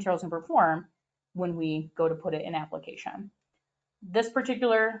how the materials can perform when we go to put it in application. This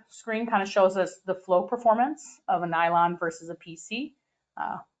particular screen kind of shows us the flow performance of a nylon versus a PC.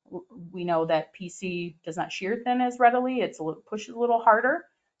 We know that PC does not shear thin as readily, it pushes a little harder.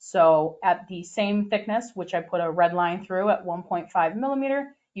 So at the same thickness, which I put a red line through at 1.5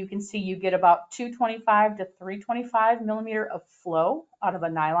 millimeter, you can see you get about 225 to 325 millimeter of flow out of a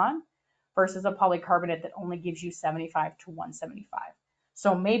nylon versus a polycarbonate that only gives you 75 to 175.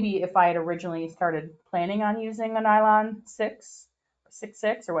 So maybe if I had originally started planning on using a nylon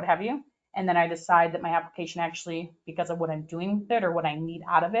 6.6 or what have you, and then I decide that my application actually, because of what I'm doing with it or what I need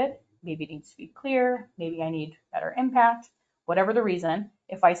out of it, maybe it needs to be clear, maybe I need better impact, whatever the reason,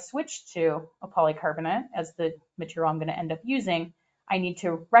 if I switch to a polycarbonate as the material I'm going to end up using, I need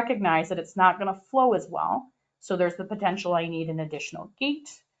to recognize that it's not going to flow as well. So there's the potential I need an additional gate,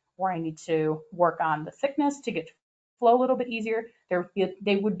 or I need to work on the thickness to get to flow a little bit easier.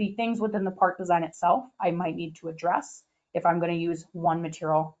 They would be things within the part design itself I might need to address if I'm going to use one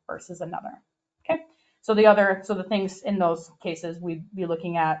material versus another. Okay. So the things in those cases, we'd be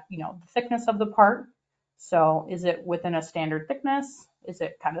looking at, the thickness of the part. So is it within a standard thickness? Is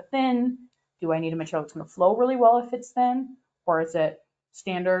it kind of thin? Do I need a material that's going to flow really well if it's thin? Or is it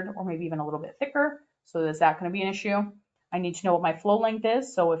standard or maybe even a little bit thicker? So is that going to be an issue? I need to know what my flow length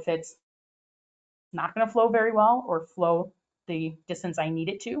is. So if it's not going to flow very well or flow the distance I need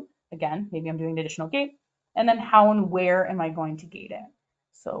it to, again, maybe I'm doing an additional gate. And then how and where am I going to gate it?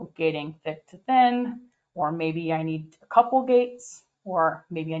 So gating thick to thin, or maybe I need a couple gates, or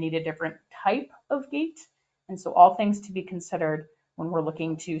maybe I need a different type of gate. And so all things to be considered when we're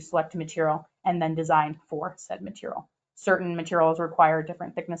looking to select a material and then design for said material. Certain materials require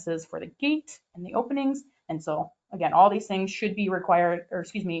different thicknesses for the gate and the openings. And so again, all these things should be required, or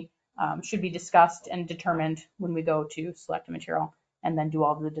excuse me, should be discussed and determined when we go to select a material and then do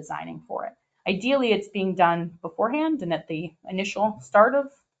all the designing for it. Ideally, it's being done beforehand and at the initial start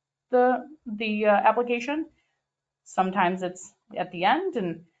of the application. Sometimes it's at the end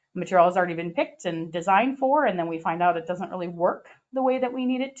and material has already been picked and designed for, and then we find out it doesn't really work the way that we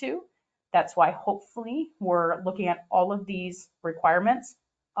need it to. That's why hopefully we're looking at all of these requirements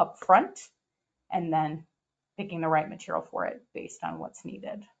up front and then picking the right material for it based on what's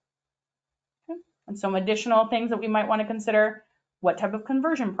needed. Okay. And some additional things that we might want to consider: what type of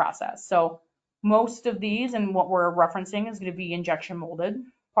conversion process. So most of these and what we're referencing is going to be injection molded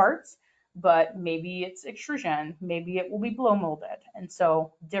parts, but maybe it's extrusion, maybe it will be blow molded. And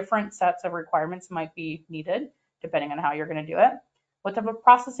so different sets of requirements might be needed depending on how you're going to do it. What type of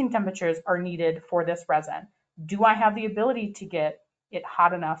processing temperatures are needed for this resin? Do I have the ability to get it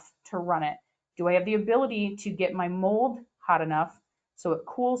hot enough to run it? Do I have the ability to get my mold hot enough so it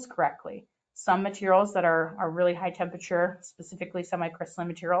cools correctly? Some materials that are really high temperature, specifically semi-crystalline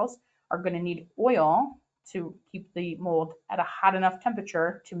materials, are going to need oil to keep the mold at a hot enough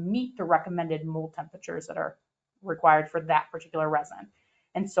temperature to meet the recommended mold temperatures that are required for that particular resin.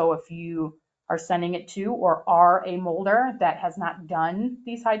 And so if you are sending it to or are a molder that has not done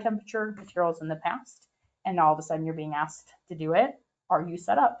these high temperature materials in the past, and all of a sudden you're being asked to do it, are you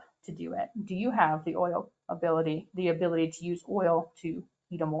set up to do it? Do you have the ability to use oil to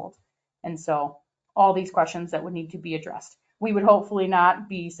heat a mold? And so all these questions that would need to be addressed. We would hopefully not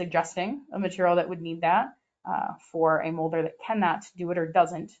be suggesting a material that would need that for a molder that cannot do it or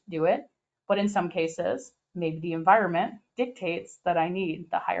doesn't do it. But in some cases, maybe the environment dictates that I need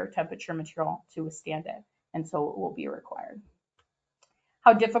the higher temperature material to withstand it. And so it will be required.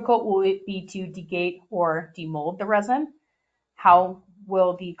 How difficult will it be to degate or demold the resin? How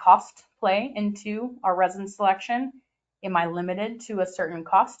will the cost play into our resin selection? Am I limited to a certain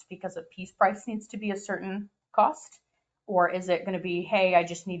cost because a piece price needs to be a certain cost? Or is it going to be, hey, I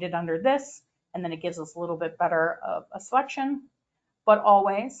just need it under this, and then it gives us a little bit better of a selection? But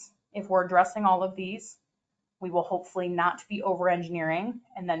always, if we're addressing all of these, we will hopefully not be over engineering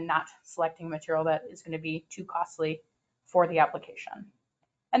and then not selecting material that is going to be too costly for the application.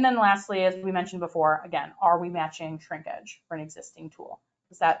 And then lastly, as we mentioned before, again, are we matching shrinkage for an existing tool?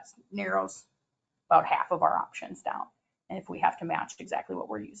 Because that narrows about half of our options down. And if we have to match exactly what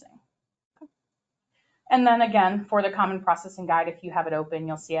we're using. And then again, for the common processing guide, if you have it open,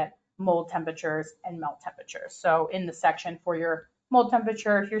 you'll see it mold temperatures and melt temperatures. So in the section for your mold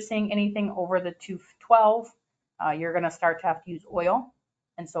temperature, if you're seeing anything over the 212, you're going to start to have to use oil.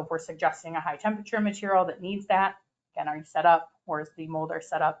 And so if we're suggesting a high temperature material that needs that, again, are you set up, or is the molder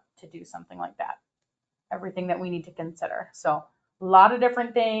set up to do something like that? Everything that we need to consider. So a lot of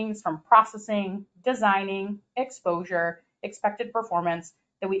different things from processing, designing, exposure, expected performance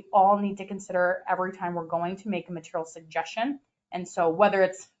that we all need to consider every time we're going to make a material suggestion. And so whether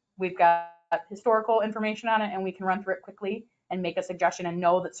it's we've got historical information on it and we can run through it quickly and make a suggestion and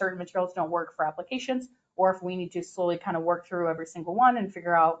know that certain materials don't work for applications, or if we need to slowly kind of work through every single one and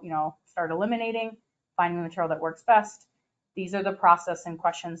figure out, start eliminating, finding the material that works best. These are the process and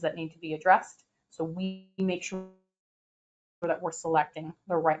questions that need to be addressed. So we make sure that we're selecting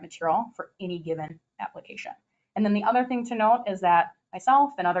the right material for any given application. And then the other thing to note is that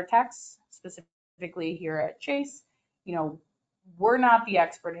myself and other techs, specifically here at Chase, we're not the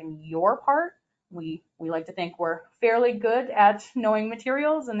expert in your part. We like to think we're fairly good at knowing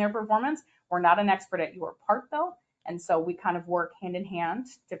materials and their performance. We're not an expert at your part though. And so we kind of work hand in hand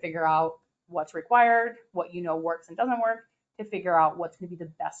to figure out what's required, what works and doesn't work, to figure out what's going to be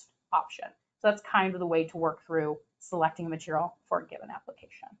the best option. So that's kind of the way to work through selecting a material for a given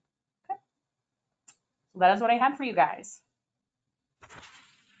application. Okay. So that is what I had for you guys.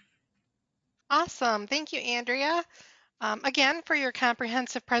 Awesome. Thank you, Andrea. Again, for your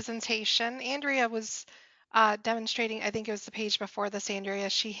comprehensive presentation. Andrea was demonstrating, I think it was the page before this, Andrea.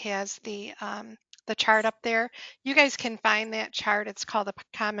 She has the chart up there. You guys can find that chart. It's called the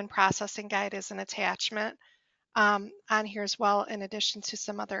Common Processing Guide as an attachment on here as well, in addition to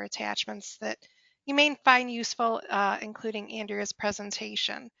some other attachments that you may find useful, including Andrea's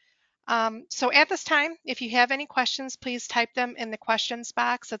presentation. So at this time, if you have any questions, please type them in the questions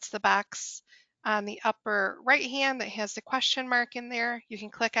box. It's the box on the upper right hand that has the question mark in there. You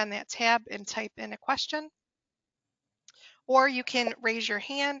can click on that tab and type in a question. Or you can raise your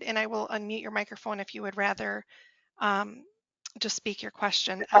hand and I will unmute your microphone if you would rather just speak your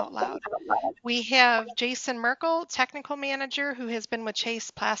question out loud. We have Jason Merkel, Technical Manager, who has been with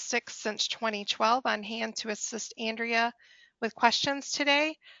Chase Plastics since 2012, on hand to assist Andrea with questions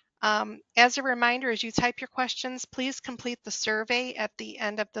today. As a reminder, as you type your questions, please complete the survey at the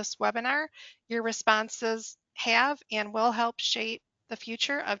end of this webinar. Your responses have and will help shape the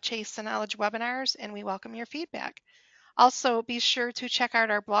future of Chase and Knowledge webinars, and we welcome your feedback. Also, be sure to check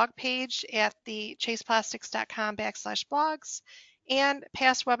out our blog page at the chaseplastics.com/blogs, and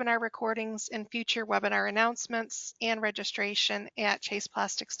past webinar recordings and future webinar announcements and registration at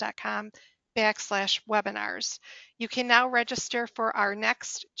chaseplastics.com/webinars. You can now register for our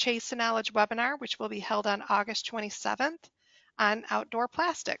next Chase and Knowledge webinar, which will be held on August 27th on outdoor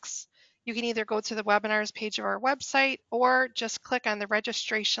plastics. You can either go to the webinars page of our website or just click on the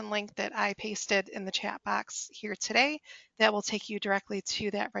registration link that I pasted in the chat box here today. That will take you directly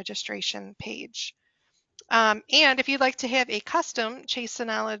to that registration page. And if you'd like to have a custom Chase the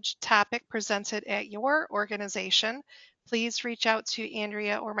Knowledge topic presented at your organization, please reach out to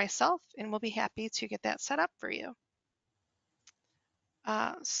Andrea or myself, and we'll be happy to get that set up for you.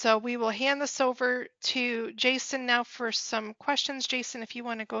 So we will hand this over to Jason now for some questions. Jason, if you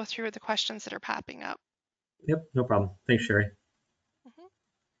want to go through the questions that are popping up. Yep, no problem. Thanks, Sherry.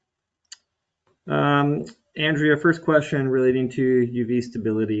 Mm-hmm. Andrea, first question relating to UV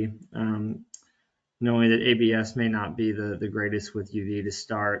stability. Knowing that ABS may not be the greatest with UV to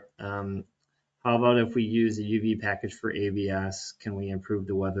start, how about if we use a UV package for ABS? Can we improve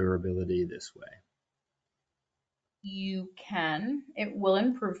the weatherability this way? You can. It will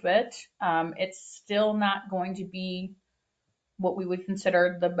improve it. It's still not going to be what we would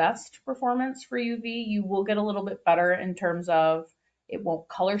consider the best performance for UV. You will get a little bit better in terms of it won't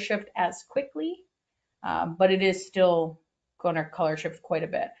color shift as quickly, but it is still going to color shift quite a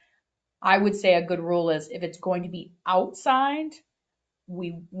bit. I would say a good rule is if it's going to be outside,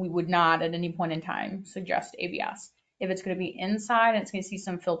 we would not at any point in time suggest ABS. If it's going to be inside and it's going to see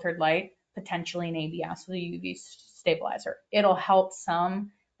some filtered light, potentially an ABS with a UV stabilizer. It'll help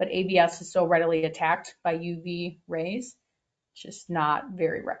some, but ABS is so readily attacked by UV rays, it's just not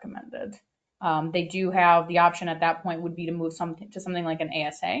very recommended. They do have the option at that point would be to move to something like an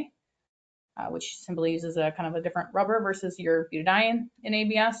ASA, which simply uses a kind of a different rubber versus your butadiene in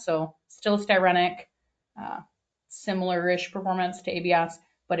ABS. So still styrenic, similar-ish performance to ABS,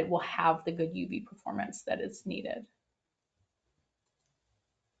 but it will have the good UV performance that is needed.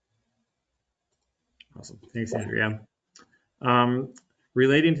 Awesome. Thanks, Andrea.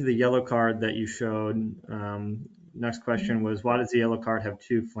 Relating to the yellow card that you showed, next question was, why does the yellow card have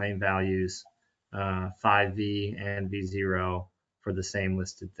two flame values, 5V and V0, for the same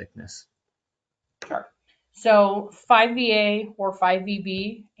listed thickness? Sure. So 5VA or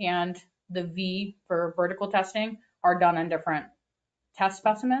 5VB and the V for vertical testing are done on different test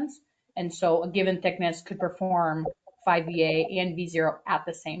specimens. And so a given thickness could perform 5VA and V0 at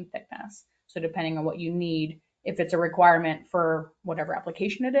the same thickness. So depending on what you need, if it's a requirement for whatever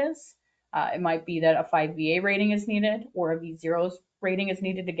application it is, it might be that a 5VA rating is needed or a V0 rating is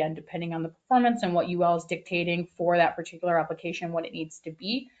needed, again, depending on the performance and what UL is dictating for that particular application, what it needs to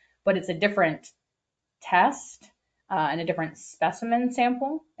be. But it's a different test and a different specimen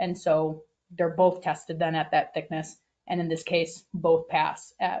sample. And so they're both tested then at that thickness. And in this case, both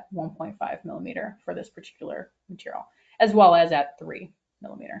pass at 1.5 millimeter for this particular material, as well as at 3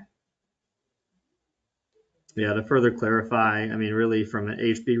 millimeter. Yeah, to further clarify, I mean, really from an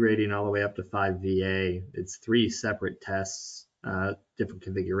HB rating all the way up to 5VA, it's 3 separate tests, different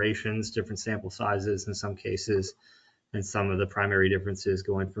configurations, different sample sizes in some cases, and some of the primary differences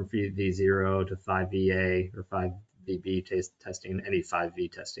going from V0 to 5VA or 5VB testing, any 5V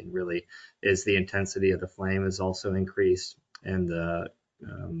testing really, is the intensity of the flame is also increased, and the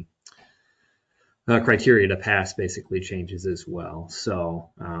criteria to pass basically changes as well. So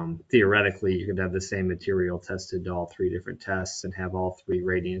theoretically, you could have the same material tested to all 3 different tests and have all 3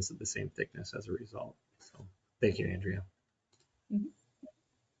 ratings of the same thickness as a result. So thank you, Andrea.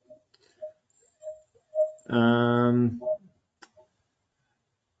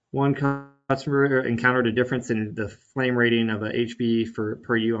 One customer encountered a difference in the flame rating of a HB per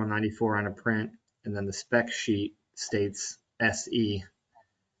UL94 on a print, and then the spec sheet states SE.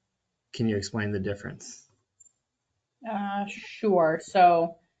 Can you explain the difference? Sure.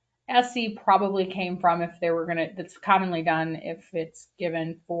 So SE probably came from, if they were going to, that's commonly done if it's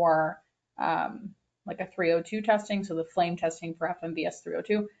given for like a 302 testing, so the flame testing for FMVS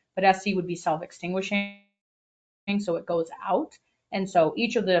 302, but SE would be self-extinguishing, so it goes out. And so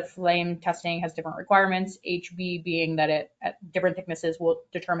each of the flame testing has different requirements, HB being that it at different thicknesses will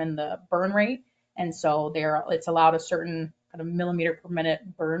determine the burn rate, And so it's allowed a certain kind of millimeter per minute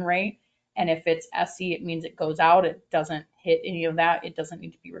burn rate. And if it's SE, it means it goes out. It doesn't hit any of that. It doesn't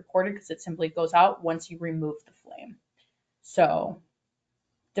need to be recorded because it simply goes out once you remove the flame. So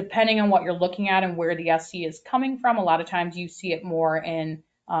depending on what you're looking at and where the SE is coming from, a lot of times you see it more in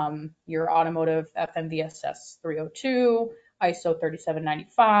your automotive FMVSS 302, ISO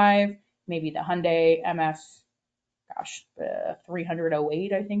 3795, maybe the Hyundai MS,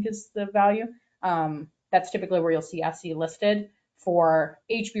 308, I think is the value. That's typically where you'll see SE listed. For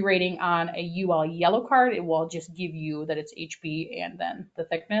HB rating on a UL yellow card, it will just give you that it's HB and then the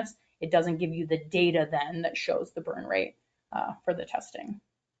thickness. It doesn't give you the data then that shows the burn rate for the testing.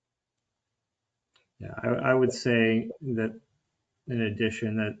 Yeah, I would say that in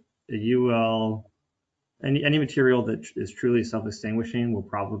addition that the UL, any material that is truly self-extinguishing will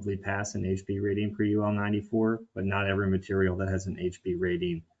probably pass an HB rating per UL 94, but not every material that has an HB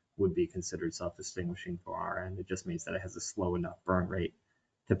rating would be considered self-extinguishing for our end. It just means that it has a slow enough burn rate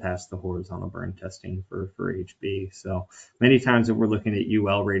to pass the horizontal burn testing for HB. So many times if we're looking at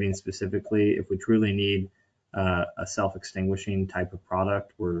UL rating specifically, if we truly need a self-extinguishing type of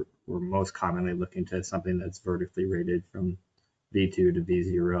product, we're most commonly looking to something that's vertically rated from V2 to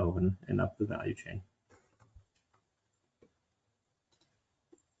V0 and up the value chain.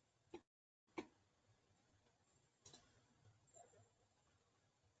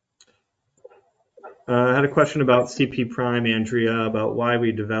 I had a question about CP Prime, Andrea, about why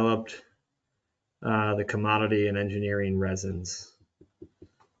we developed the commodity and engineering resins.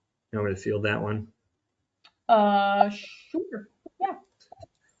 You want me to field that one? Sure. Yeah.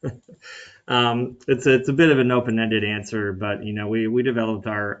 It's a bit of an open-ended answer, but we developed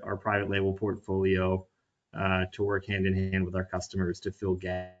our private label portfolio to work hand in hand with our customers to fill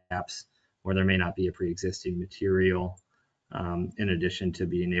gaps where there may not be a pre-existing material. In addition to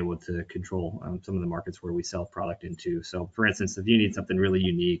being able to control some of the markets where we sell product into. So for instance, if you need something really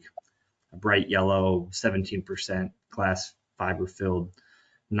unique, a bright yellow 17% glass fiber filled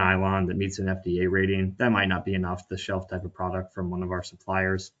nylon that meets an FDA rating, that might not be an off the shelf type of product from one of our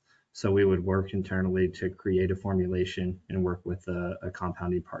suppliers. So we would work internally to create a formulation and work with a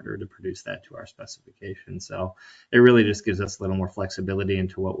compounding partner to produce that to our specification. So it really just gives us a little more flexibility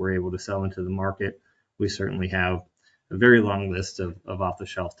into what we're able to sell into the market. We certainly have a very long list of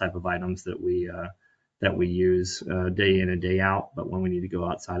off-the-shelf type of items that we use day in and day out. But when we need to go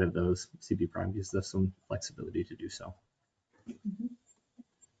outside of those, CP Prime gives us some flexibility to do so. Mm-hmm.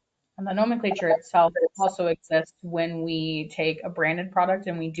 And the nomenclature itself also exists when we take a branded product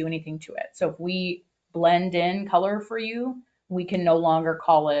and we do anything to it. So if we blend in color for you, we can no longer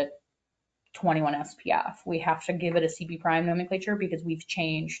call it 21 SPF. We have to give it a CP Prime nomenclature because we've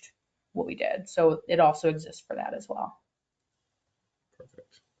changed what we did. So it also exists for that as well.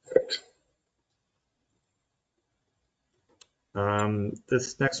 Perfect.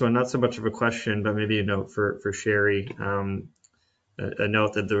 This next one, not so much of a question, but maybe a note for Sherry. A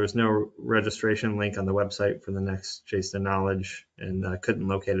note that there was no registration link on the website for the next Chase the Knowledge, and couldn't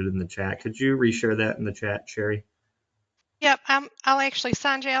locate it in the chat. Could you reshare that in the chat, Sherry? Yep, I'll actually,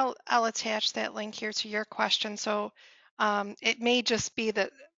 Sanjay, I'll attach that link here to your question. So it may just be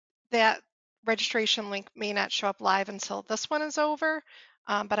that registration link may not show up live until this one is over,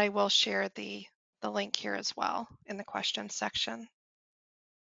 but I will share the link here as well in the questions section.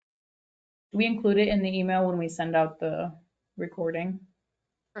 Do we include it in the email when we send out the recording?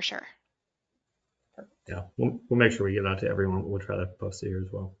 For sure. Yeah, we'll make sure we get out to everyone. We'll try to post it here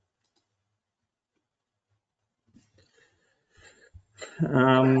as well.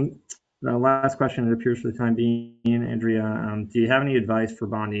 Last question, it appears for the time being, Andrea. Do you have any advice for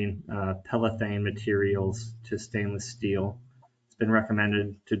bonding polyethylene materials to stainless steel? It's been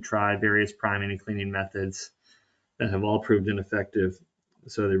recommended to try various priming and cleaning methods that have all proved ineffective.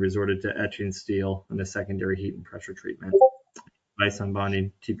 So they resorted to etching steel and a secondary heat and pressure treatment. Advice on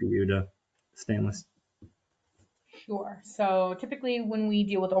bonding TPU to stainless? Sure. So typically when we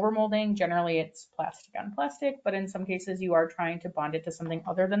deal with overmolding, generally it's plastic on plastic, but in some cases you are trying to bond it to something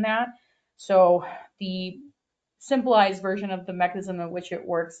other than that. So the simplified version of the mechanism in which it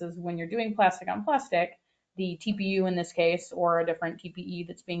works is when you're doing plastic on plastic, the TPU in this case, or a different TPE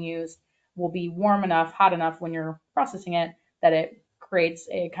that's being used, will be warm enough, hot enough when you're processing it that it creates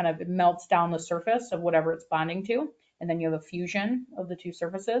a kind of, it melts down the surface of whatever it's bonding to. And then you have a fusion of the two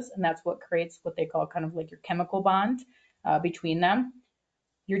surfaces, and that's what creates what they call kind of like your chemical bond between them.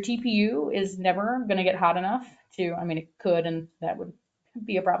 Your TPU is never going to get hot enough to, I mean, it could, and that would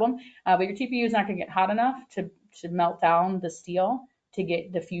be a problem, but your TPU is not going to get hot enough to melt down the steel to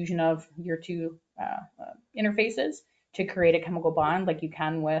get the fusion of your two interfaces. to create a chemical bond like you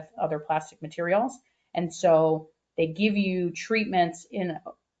can with other plastic materials. And so they give you treatments in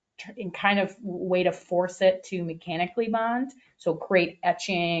kind of way to force it to mechanically bond. So create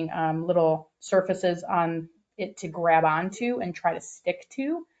etching, little surfaces on it to grab onto and try to stick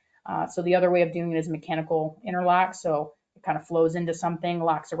to. So the other way of doing it is mechanical interlock. So it kind of flows into something,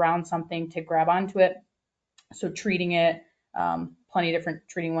 locks around something to grab onto it. So treating it, plenty of different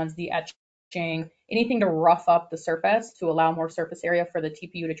treating ones, the etching, anything to rough up the surface to allow more surface area for the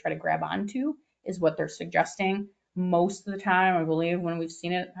TPU to try to grab onto is what they're suggesting. Most of the time, I believe when we've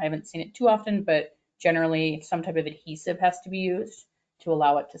seen it, I haven't seen it too often, but generally some type of adhesive has to be used to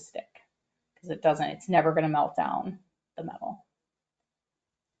allow it to stick because it's never going to melt down the metal.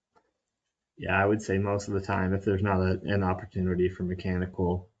 Yeah, I would say most of the time, if there's not an opportunity for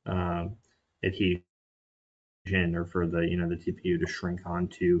mechanical adhesion or for the the TPU to shrink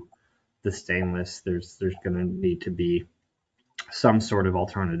onto the stainless, there's going to need to be some sort of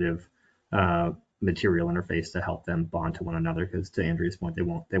alternative material interface to help them bond to one another. Because to Andrea's point, they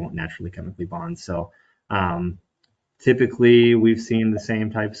won't naturally chemically bond. So typically, we've seen the same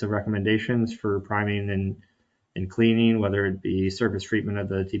types of recommendations for priming and cleaning, whether it be surface treatment of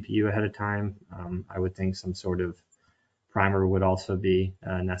the TPU ahead of time. I would think some sort of primer would also be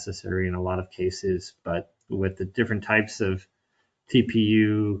necessary in a lot of cases, but with the different types of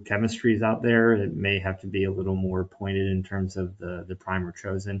TPU chemistries out there, it may have to be a little more pointed in terms of the primer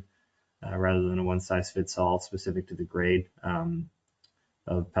chosen, rather than a one size fits all specific to the grade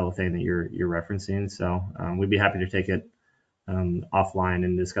of polyethylene that you're referencing. So we'd be happy to take it offline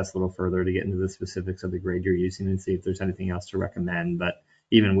and discuss a little further to get into the specifics of the grade you're using and see if there's anything else to recommend. But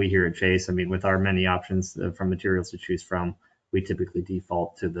even we here at Chase, I mean, with our many options from materials to choose from, we typically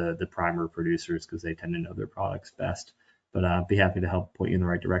default to the primer producers because they tend to know their products best. But be happy to help point you in the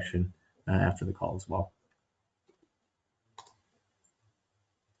right direction after the call as well.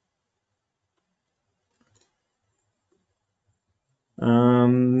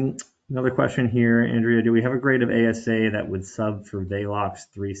 Another question here, Andrea, do we have a grade of ASA that would sub for Velox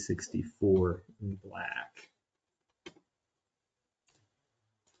 364 in black?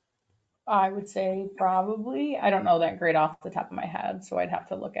 I would say probably. I don't know that grade off the top of my head, so I'd have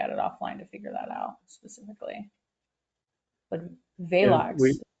to look at it offline to figure that out specifically. But Velox,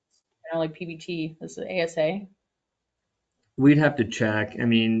 generally PBT, this is ASA. We'd have to check. I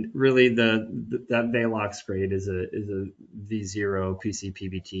mean, really, that Velox grade is a V0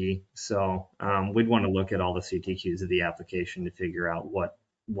 PCPBT. So we'd want to look at all the CTQs of the application to figure out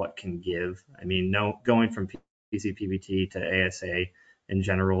what can give. I mean, going from PCPBT to ASA in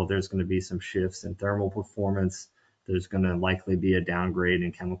general, there's going to be some shifts in thermal performance. There's going to likely be a downgrade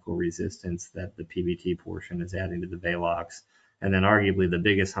in chemical resistance that the PBT portion is adding to the Velox. And then arguably the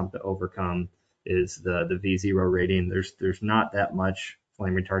biggest hump to overcome is the V0 rating. There's not that much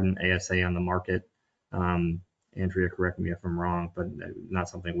flame retardant ASA on the market. Andrea, correct me if I'm wrong, but not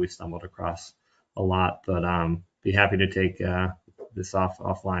something we've stumbled across a lot. But be happy to take this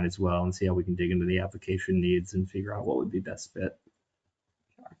offline as well and see how we can dig into the application needs and figure out what would be best fit.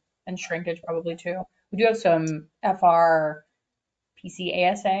 Sure. And shrinkage probably too. We do have some FR PC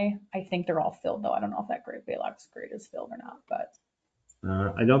ASA. I think they're all filled though. I don't know if that grade Velox grade is filled or not, but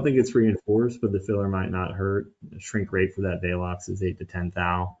I don't think it's reinforced, but the filler might not hurt. The shrink rate for that Velox is 8 to 10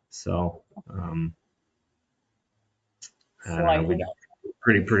 thou. So I don't know, we got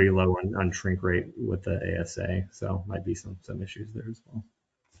pretty low on shrink rate with the ASA. So might be some issues there as well.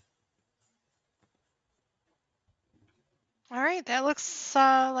 All right, that looks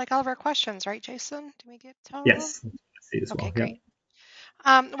like all of our questions, right, Jason? Did we get to all Yes. of them? As Okay, well. great.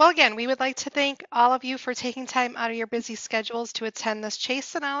 Yep. Well, again, we would like to thank all of you for taking time out of your busy schedules to attend this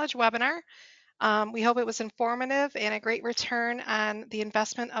Chase the Knowledge webinar. We hope it was informative and a great return on the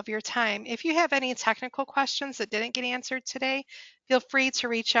investment of your time. If you have any technical questions that didn't get answered today, feel free to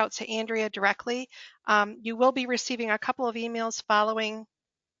reach out to Andrea directly. You will be receiving a couple of emails following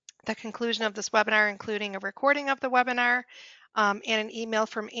the conclusion of this webinar, including a recording of the webinar and an email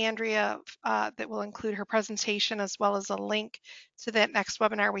from Andrea that will include her presentation as well as a link to that next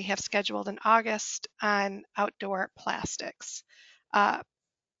webinar we have scheduled in August on outdoor plastics.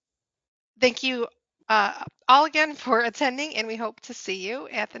 Thank you all again for attending, and we hope to see you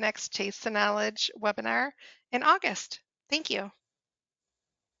at the next Chase the Knowledge webinar in August. Thank you.